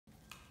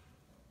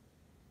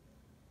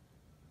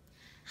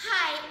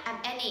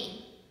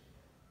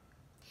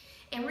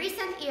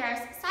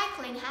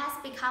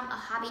has become a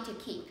hobby to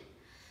keep.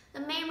 The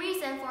main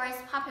reason for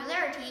its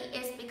popularity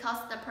is because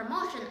the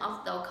promotion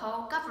of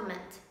local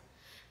government.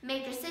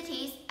 Major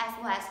cities as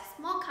well as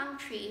small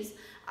countries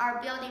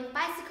are building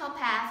bicycle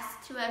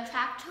paths to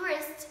attract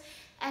tourists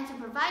and to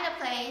provide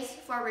a place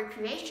for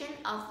recreation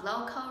of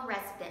local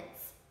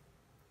residents.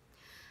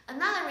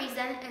 Another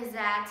reason is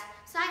that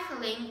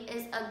cycling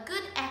is a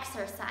good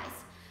exercise.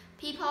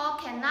 People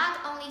can not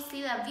only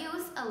see the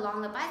views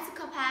along the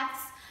bicycle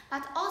paths,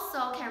 but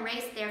also can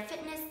raise their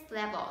fitness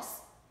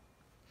levels.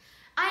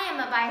 I am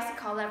a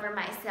bicycle lover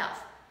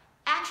myself.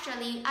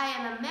 Actually, I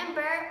am a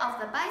member of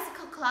the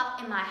bicycle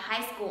club in my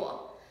high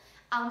school.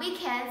 On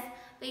weekends,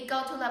 we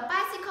go to the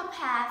bicycle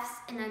paths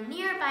in the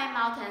nearby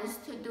mountains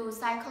to do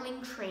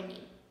cycling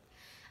training.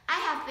 I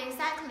have been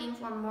cycling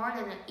for more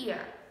than a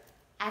year.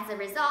 As a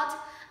result,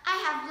 I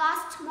have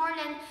lost more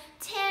than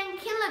 10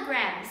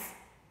 kilograms.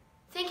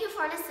 Thank you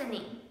for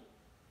listening.